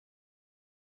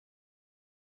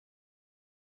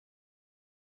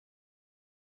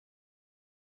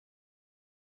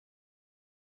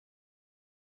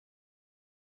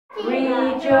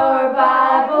Read your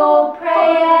Bible,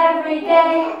 pray every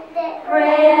day.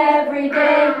 Pray every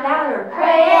day, louder.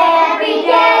 Pray every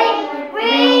day.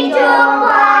 Read your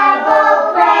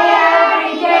Bible, pray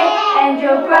every day, and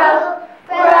you'll grow.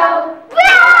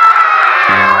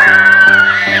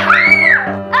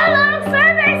 Hello,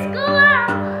 Sunday school.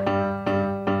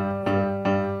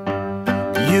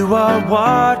 You are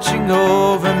watching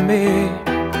over me,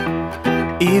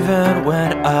 even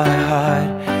when I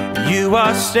hide. You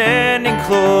are standing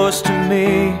close to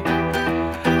me,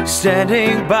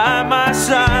 standing by my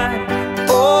side.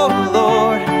 Oh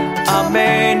Lord, I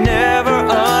may never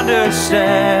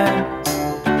understand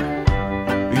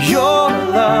your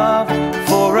love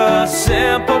for a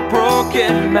simple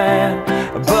broken man,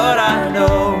 but I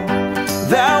know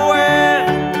that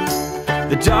when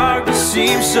the darkness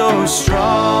seems so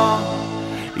strong,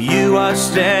 you are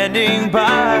standing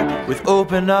by with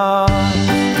open arms.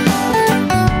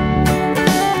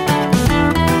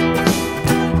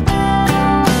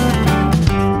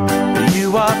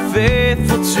 You are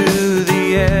faithful to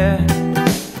the end,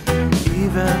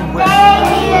 even when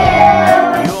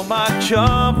you're my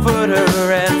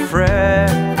comforter and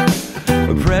friend,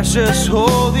 a precious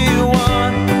Holy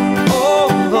One. Oh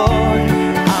Lord,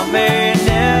 I may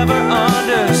never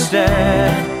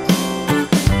understand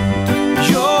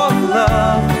your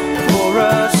love for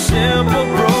a simple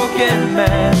broken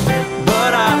man,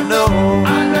 but I know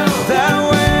that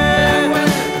when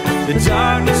the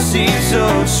darkness seems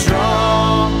so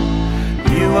strong,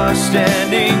 you are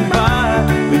standing by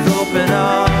with open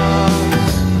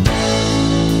arms.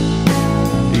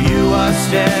 You are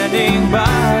standing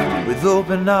by with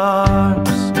open arms.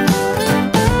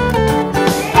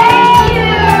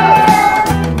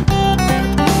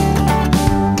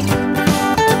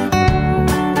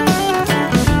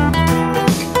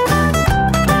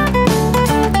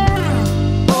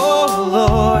 Oh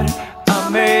Lord, I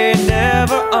may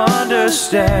never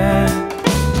understand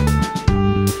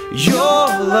your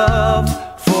love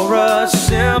for a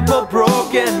simple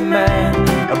broken man,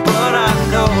 but I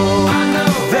know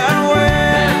that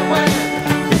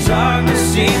when the darkness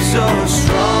seems so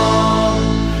strong,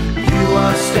 you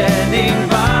are standing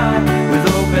by with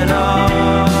open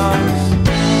arms.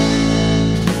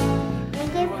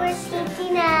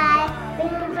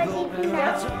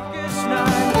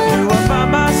 You are by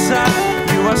my side,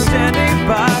 you are standing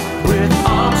by with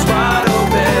arms wide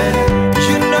open.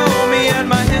 You know me and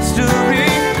my history,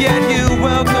 yet you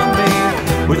welcome me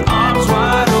with arms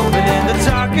wide open in the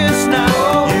darkest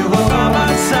night. You are by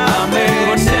my side,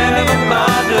 you are standing by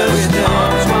with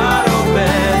arms wide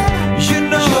open. You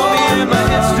know me and my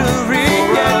history,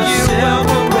 yet you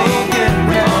welcome me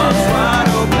with arms wide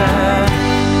open.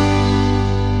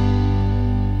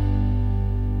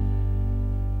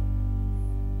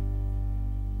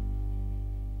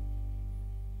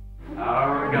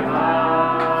 Our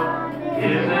God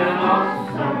is an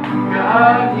awesome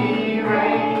God.